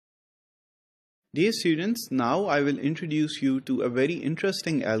Dear students, now I will introduce you to a very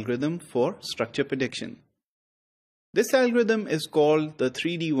interesting algorithm for structure prediction. This algorithm is called the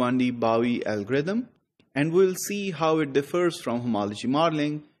 3D 1D Bowie algorithm, and we'll see how it differs from homology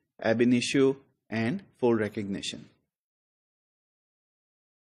modeling, ab initio, and fold recognition.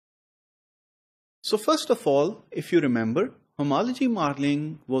 So first of all, if you remember, homology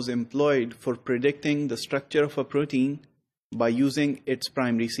modeling was employed for predicting the structure of a protein by using its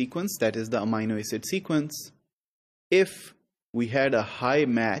primary sequence, that is the amino acid sequence, if we had a high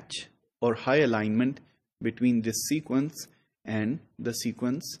match or high alignment between this sequence and the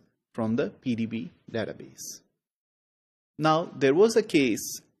sequence from the PDB database. Now, there was a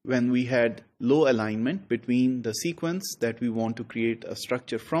case when we had low alignment between the sequence that we want to create a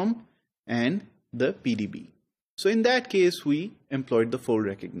structure from and the PDB. So in that case, we employed the fold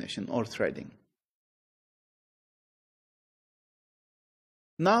recognition or threading.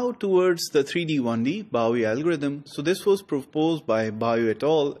 Now towards the 3D 1D Bowie algorithm. So this was proposed by Bowie et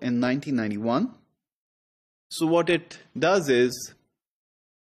al. In 1991. So what it does is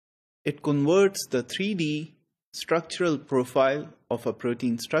it converts the 3D structural profile of a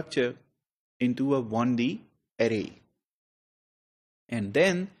protein structure into a 1D array. And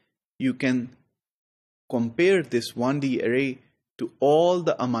then you can compare this 1D array to all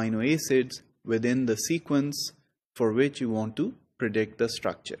the amino acids within the sequence for which you want to predict the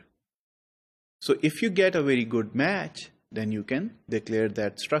structure. So if you get a very good match, then you can declare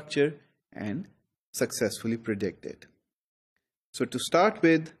that structure and successfully predict it. So to start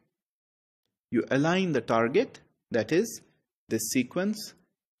with, you align the target, that is this sequence,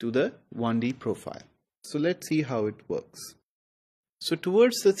 to the 1D profile. So let's see how it works. So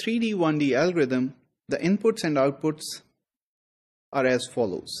towards the 3D 1D algorithm, the inputs and outputs are as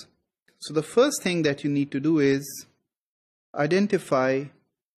follows. So the first thing that you need to do is identify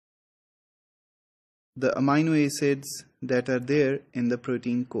the amino acids that are there in the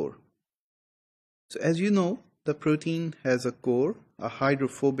protein core. So as you know, the protein has a core, a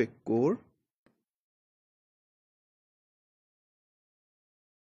hydrophobic core.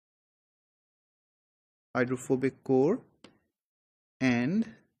 Hydrophobic core, and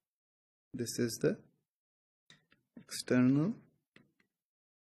this is the external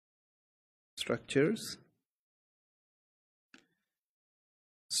structures.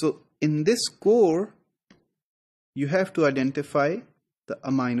 So in this core, you have to identify the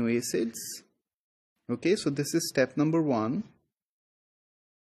amino acids. Okay, so this is step number 1.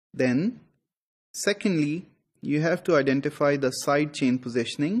 Then, secondly, you have to identify the side chain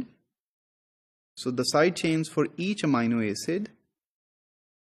positioning. So the side chains for each amino acid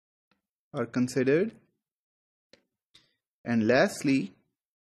are considered. And lastly,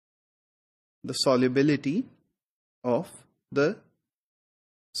 the solubility of the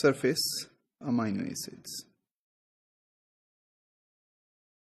surface amino acids.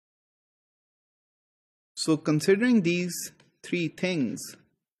 So considering these 3 things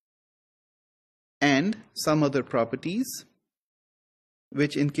and some other properties,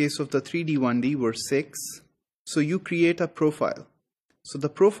 which in case of the 3D 1D were 6, so you create a profile. So the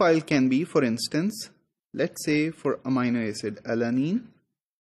profile can be, for instance, let's say for amino acid alanine.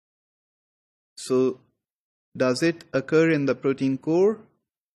 So does it occur in the protein core?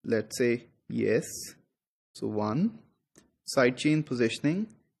 Let's say yes. So 1. Side chain positioning,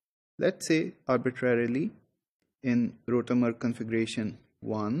 let's say arbitrarily in rotamer configuration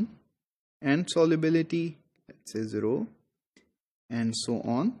 1. And solubility, let's say 0. And so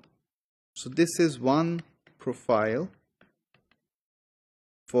on. So this is one profile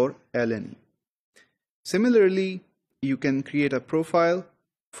for alanine. Similarly, you can create a profile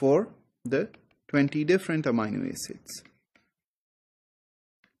for the 20 different amino acids.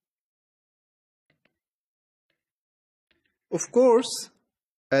 Of course,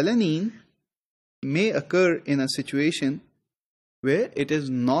 alanine may occur in a situation where it is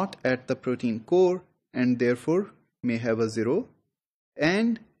not at the protein core and therefore may have a 0,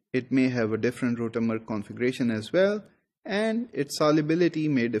 and it may have a different rotamer configuration as well, and its solubility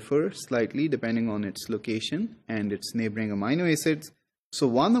may differ slightly depending on its location and its neighboring amino acids. So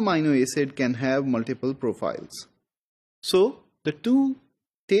one amino acid can have multiple profiles. So the 2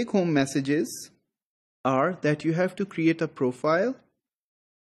 take-home messages are that you have to create a profile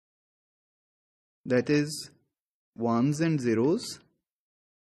that is 1s and 0s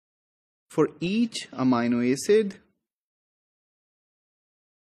for each amino acid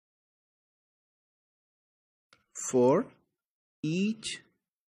for each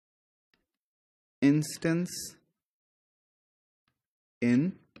instance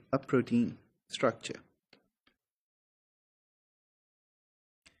in a protein structure.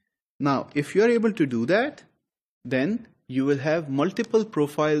 Now, if you are able to do that, then you will have multiple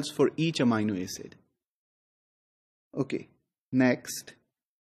profiles for each amino acid. Okay, next,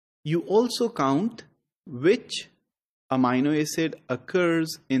 you also count which amino acid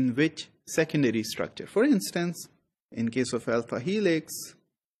occurs in which secondary structure. For instance, in case of alpha helix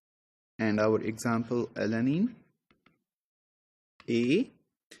and our example alanine A,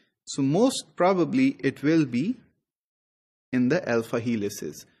 so most probably it will be in the alpha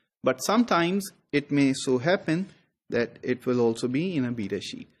helices, but sometimes it may so happen that it will also be in a beta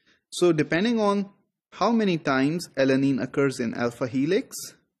sheet. So depending on how many times alanine occurs in alpha helix,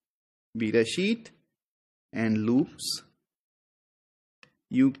 beta sheet, and loops,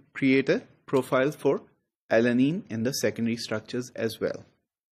 you create a profile for alanine in the secondary structures as well.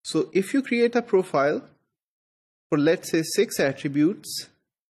 So if you create a profile for, let's say, 6 attributes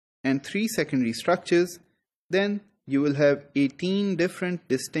and 3 secondary structures, then you will have 18 different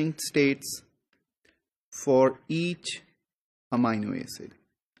distinct states for each amino acid.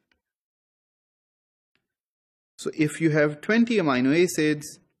 So if you have 20 amino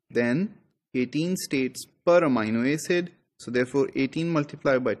acids, then 18 states per amino acid. So therefore 18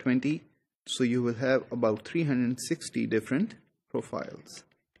 multiplied by 20. So you will have about 360 different profiles.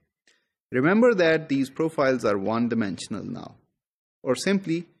 Remember that these profiles are one-dimensional now, or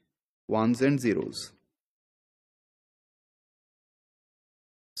simply ones and zeros.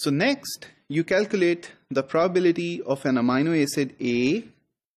 So next, you calculate the probability of an amino acid A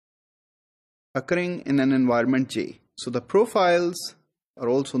occurring in an environment J. So the profiles are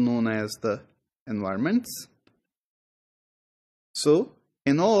also known as the environments. So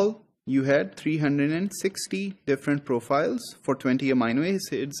in all, you had 360 different profiles for 20 amino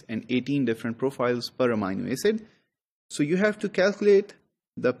acids and 18 different profiles per amino acid. So you have to calculate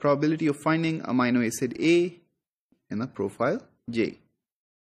the probability of finding amino acid A in a profile J.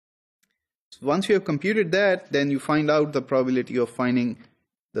 So once you have computed that, then you find out the probability of finding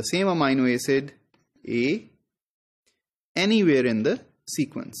the same amino acid A anywhere in the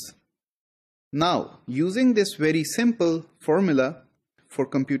sequence. Now, using this very simple formula for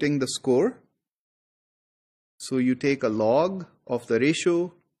computing the score, so you take a log of the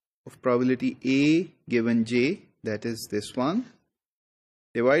ratio of probability A given J, that is this one,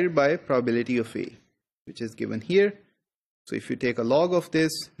 divided by probability of A, which is given here. So if you take a log of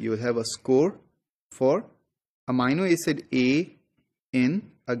this, you will have a score for amino acid A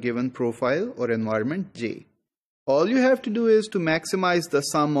in a given profile or environment J. All you have to do is to maximize the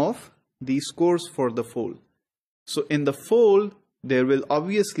sum of these scores for the fold. So in the fold, there will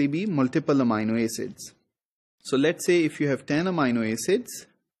obviously be multiple amino acids. So let's say if you have 10 amino acids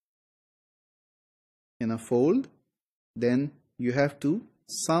in a fold, then you have to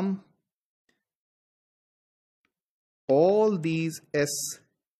sum all these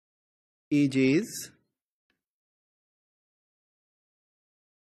SAJs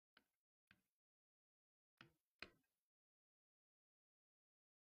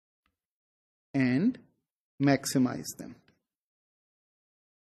and maximize them.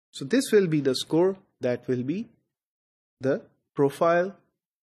 So this will be the score that will be the profile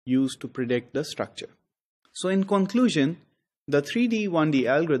used to predict the structure. So in conclusion, the 3D 1D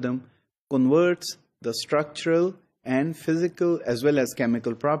algorithm converts the structural and physical as well as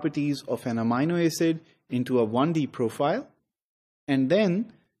chemical properties of an amino acid into a 1D profile and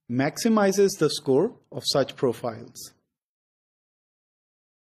then maximizes the score of such profiles.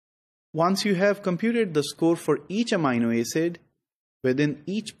 Once you have computed the score for each amino acid within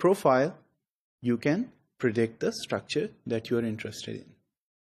each profile, you can predict the structure that you are interested in.